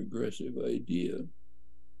very progressive idea.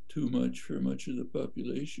 Too much for much of the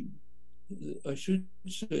population. I should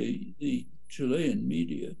say the Chilean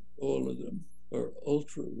media, all of them, are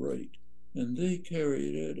ultra-right, and they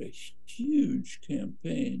carried out a huge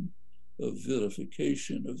campaign of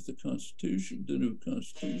vilification of the Constitution, the new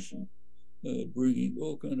Constitution, bringing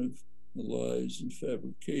all kind of lies and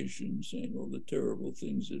fabrications, saying all the terrible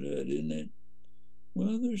things it had in it.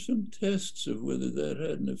 Well, there's some tests of whether that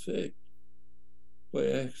had an effect by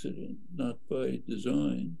accident, not by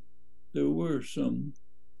design. There were some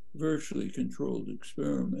virtually controlled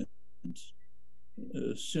experiments,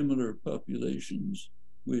 similar populations,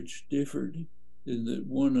 which differed in that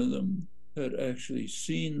one of them had actually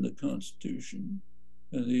seen the Constitution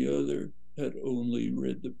and the other had only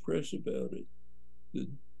read the press about it. The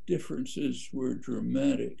differences were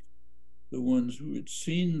dramatic. The ones who had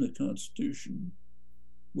seen the Constitution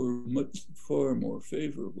were far more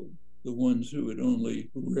favorable. The ones who had only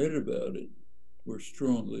read about it were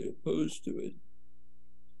strongly opposed to it.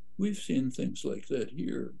 We've seen things like that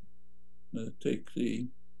here. Take the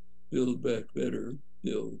Build Back Better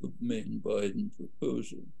bill, the main Biden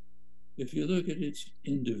proposal. If you look at its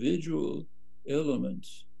individual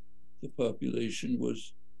elements, the population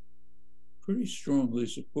was pretty strongly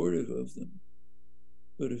supportive of them.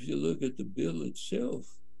 But if you look at the bill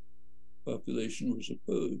itself, the population was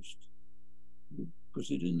opposed because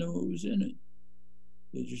they didn't know what was in it.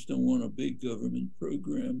 They just don't want a big government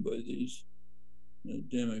program by these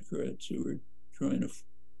Democrats who are trying to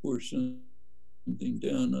force something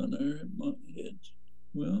down on our heads.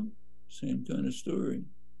 Well, same kind of story.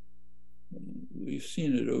 We've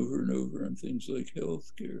seen it over and over on things like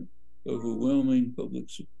healthcare, overwhelming public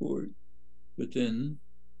support, but then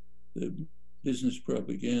the business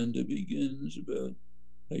propaganda begins about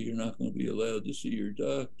how you're not going to be allowed to see your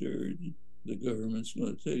doctor. The government's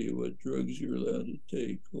going to tell you what drugs you're allowed to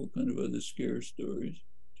take, all kind of other scare stories,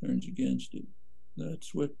 turns against it.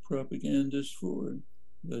 That's what propaganda is for.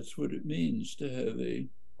 That's what it means to have a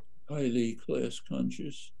highly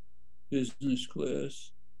class-conscious business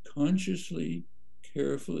class, consciously,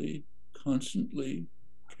 carefully, constantly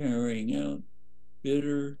carrying out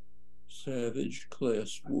bitter, savage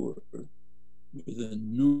class war with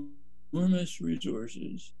enormous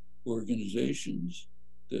resources, organizations,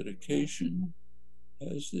 dedication,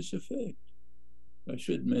 has this effect. I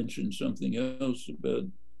should mention something else about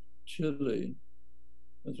Chile.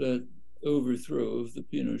 That overthrow of the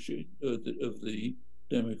Pinochet, of the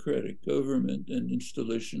democratic government and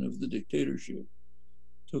installation of the dictatorship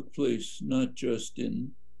took place not just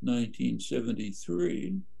in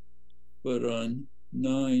 1973, but on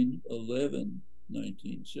 9/11,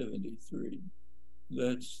 1973.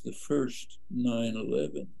 That's the first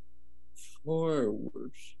 9/11. Far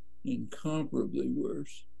worse, incomparably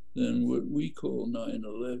worse than what we call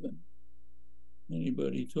 9/11.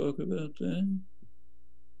 Anybody talk about that?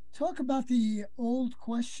 Talk about the old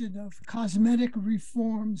question of cosmetic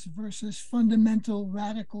reforms versus fundamental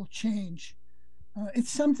radical change.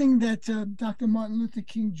 It's something that Dr. Martin Luther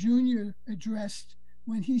King Jr. addressed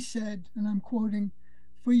when he said, and I'm quoting,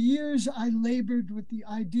 "For years I labored with the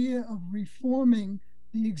idea of reforming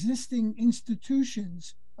the existing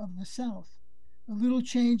institutions of the South. A little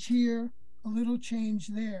change here, a little change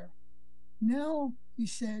there. Now," he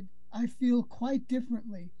said, "I feel quite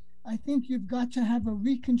differently. I think you've got to have a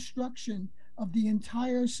reconstruction of the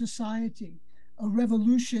entire society, a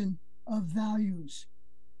revolution of values."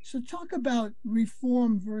 So talk about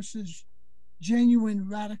reform versus genuine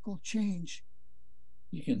radical change.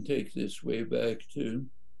 You can take this way back to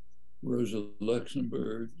Rosa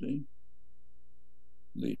Luxemburg, the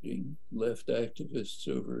leading left activists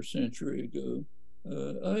over a century ago.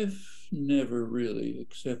 I've never really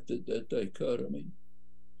accepted that dichotomy.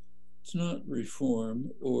 It's not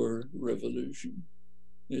reform or revolution.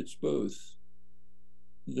 It's both.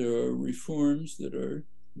 There are reforms that are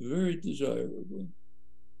very desirable.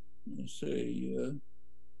 Say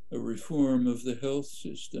a reform of the health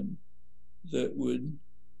system that would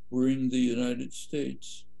bring the United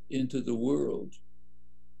States into the world.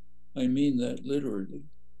 I mean that literally.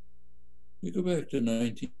 You go back to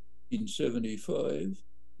 1975,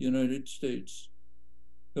 the United States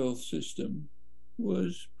health system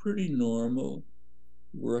was pretty normal,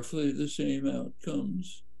 roughly the same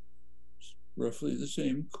outcomes, roughly the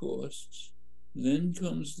same costs. Then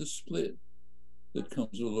comes the split that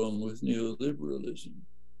comes along with neoliberalism.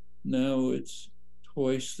 Now it's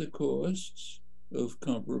twice the costs of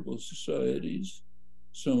comparable societies,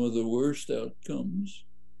 some of the worst outcomes.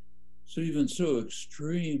 So even so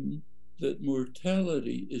extreme that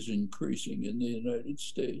mortality is increasing in the United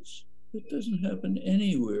States. It doesn't happen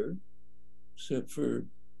anywhere except for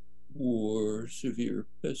war, severe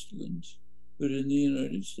pestilence. But in the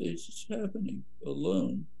United States, it's happening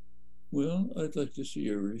alone. Well, I'd like to see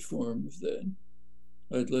a reform of that.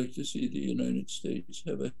 I'd like to see the United States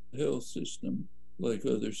have a health system like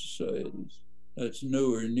other societies. That's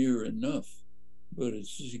nowhere near enough, but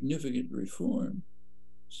it's a significant reform.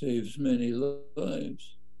 Saves many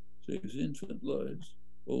lives, saves infant lives,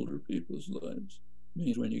 older people's lives. It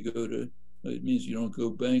means it means you don't go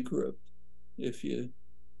bankrupt if you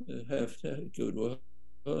have to go to a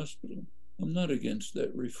hospital. I'm not against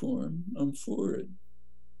that reform. I'm for it.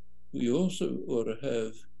 We also ought to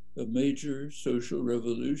have a major social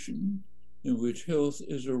revolution in which health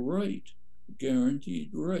is a right, a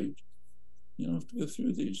guaranteed right. You don't have to go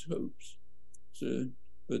through these hopes.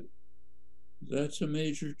 But that's a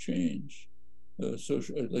major change.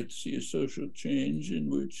 I'd like to see a social change in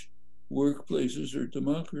which workplaces are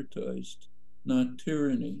democratized, not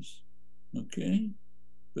tyrannies. Okay?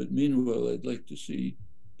 But meanwhile, I'd like to see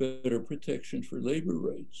better protection for labor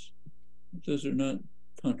rights. Those are not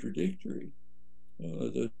contradictory.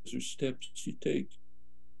 Those are steps you take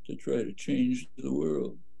to try to change the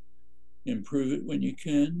world. Improve it when you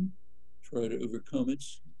can. Try to overcome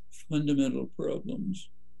its fundamental problems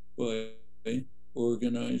by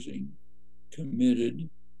organizing committed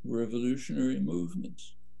revolutionary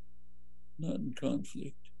movements, not in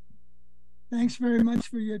conflict. Thanks very much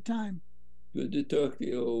for your time. Good to talk to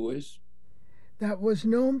you always. That was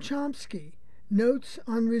Noam Chomsky, Notes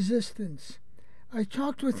on Resistance. I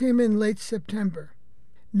talked with him in late September.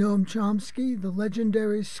 Noam Chomsky, the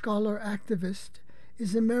legendary scholar-activist,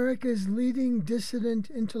 is America's leading dissident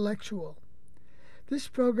intellectual. This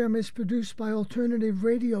program is produced by Alternative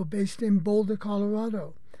Radio based in Boulder,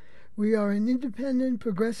 Colorado. We are an independent,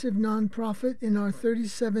 progressive nonprofit in our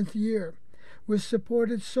 37th year. We're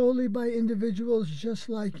supported solely by individuals just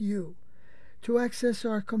like you. To access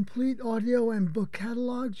our complete audio and book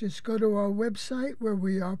catalog, just go to our website where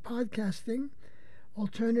we are podcasting,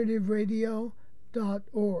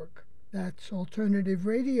 alternativeradio.org. That's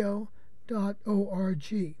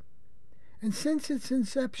alternativeradio.org. And since its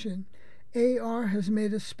inception, AR has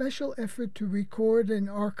made a special effort to record and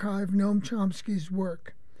archive Noam Chomsky's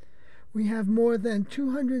work. We have more than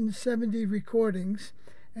 270 recordings,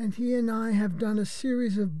 and he and I have done a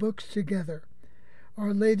series of books together.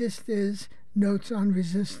 Our latest is Notes on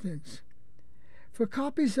Resistance. For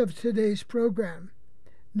copies of today's program,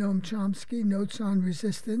 Noam Chomsky, Notes on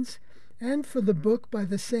Resistance, and for the book by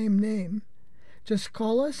the same name, just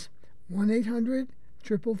call us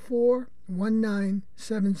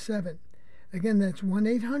 1-800-444-1977. Again, that's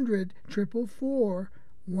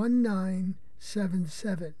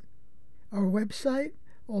 1-800-444-1977. Our website,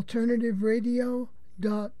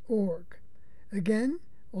 alternativeradio.org. Again,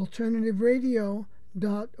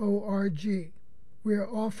 alternativeradio.org. We are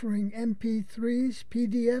offering MP3s,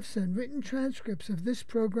 PDFs, and written transcripts of this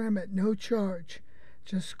program at no charge.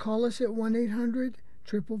 Just call us at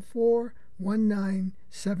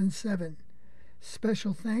 1-800-444-1977.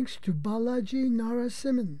 Special thanks to Balaji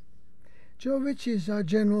Narasimhan. Joe Ritchie is our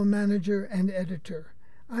general manager and editor.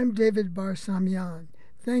 I'm David Barsamian.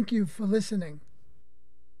 Thank you for listening.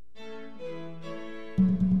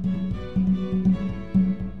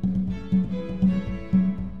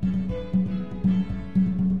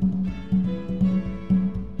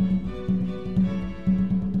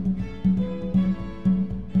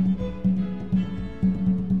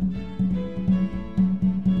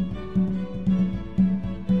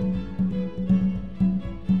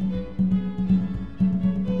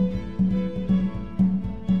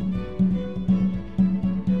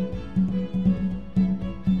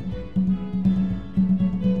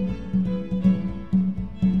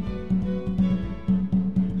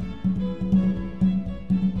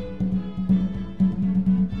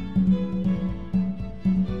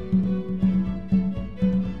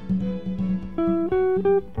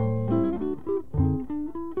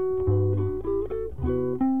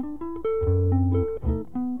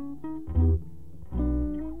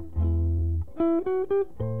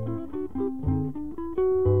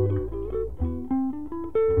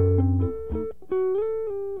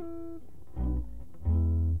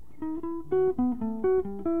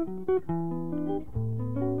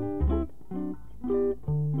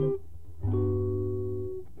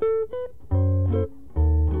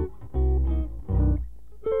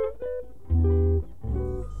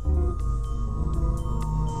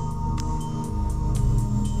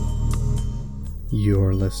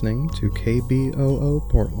 You're listening to KBOO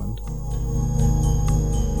Portland.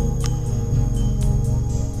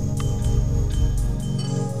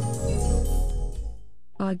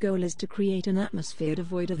 Our goal is to create an atmosphere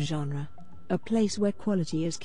devoid of genre, a place where quality is